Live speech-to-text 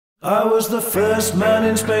I was the first man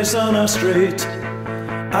in space on our street.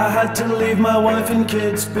 I had to leave my wife and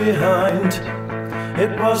kids behind.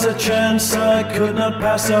 It was a chance I could not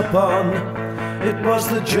pass up on. It was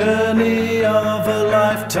the journey of a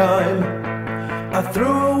lifetime. I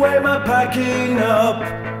threw away my packing up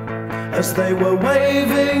as they were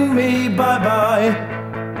waving me bye-bye.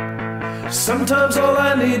 Sometimes all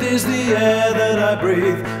I need is the air that I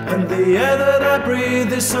breathe, and the air that I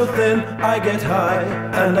breathe is so thin I get high.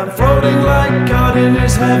 And I'm floating like God in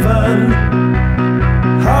his heaven,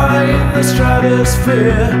 high in the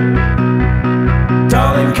stratosphere.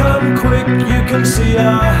 Darling, come quick, you can see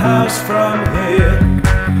our house from here.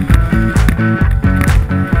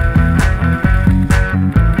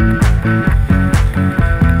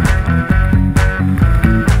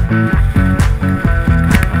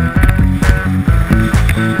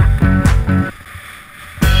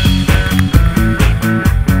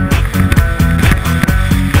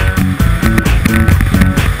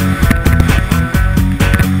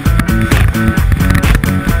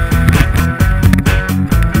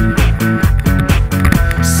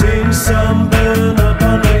 Sunburn up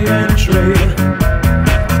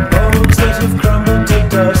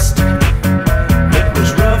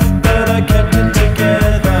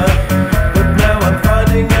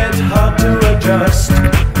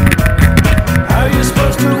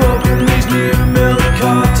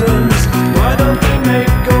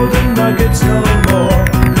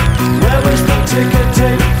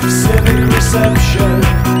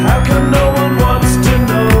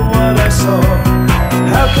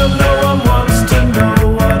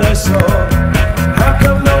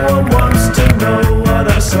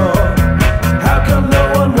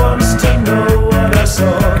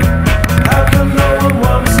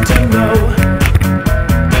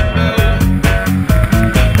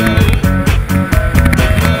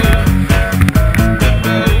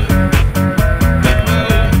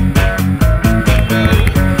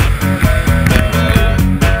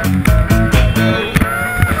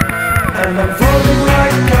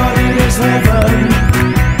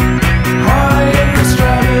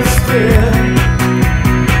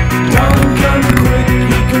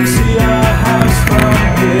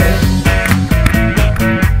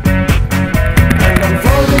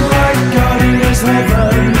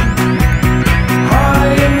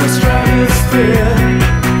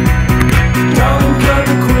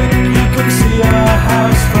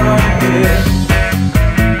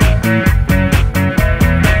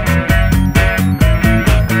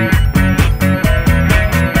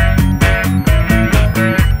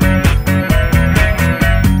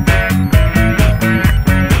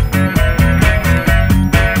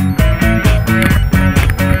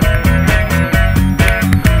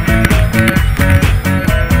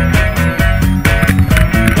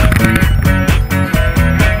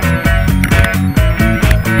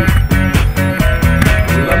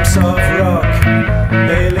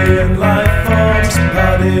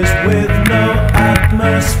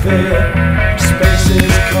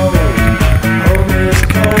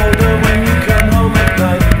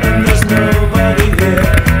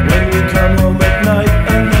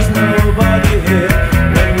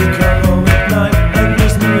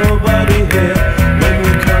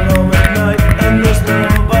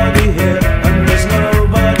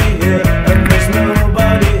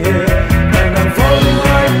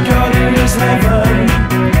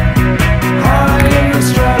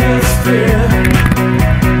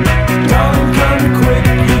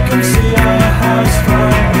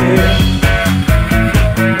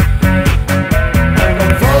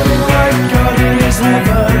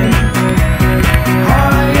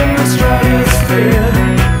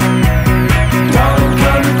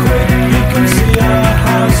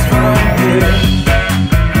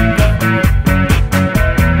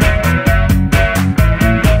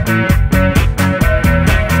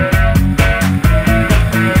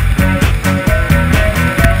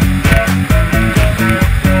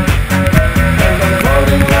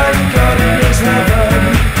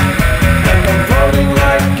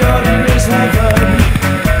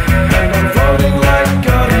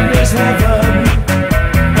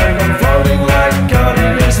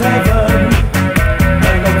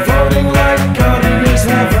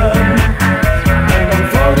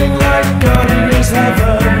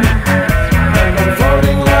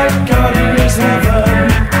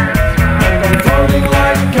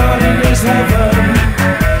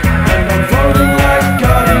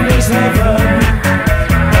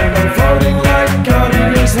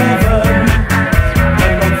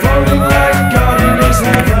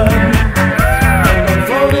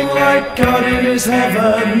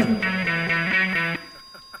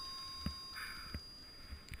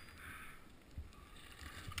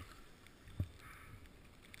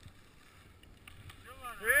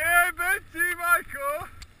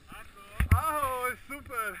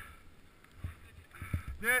super!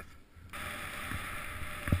 Dnes!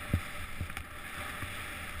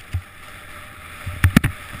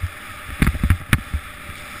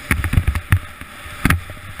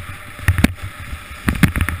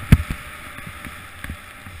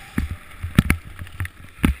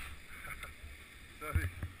 Sorry.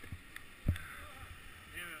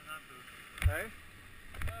 Neviem na to. Hej?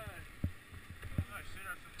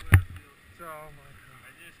 Včera som pojazdil. Čau, Majko. A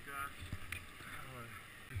dneska Ahoj.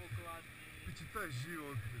 pokladný. Piči, to je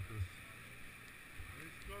život, kokos.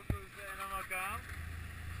 Vieš, koľko už sa ja namakám?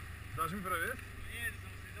 Dáš mi previesť? Nie, to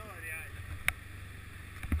som si dole riať.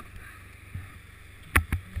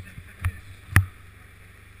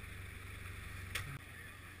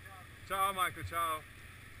 Čau, Majko, čau.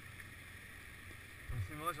 Som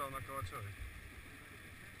si ležal na Kovačovi.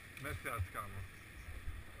 Mesiac, kámo.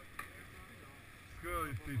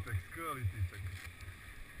 Skvelý týpek, skvelý týpek.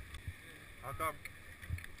 A tam...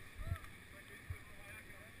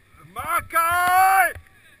 Makaj!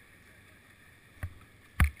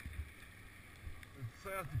 Co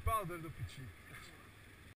jazdí powder do piči.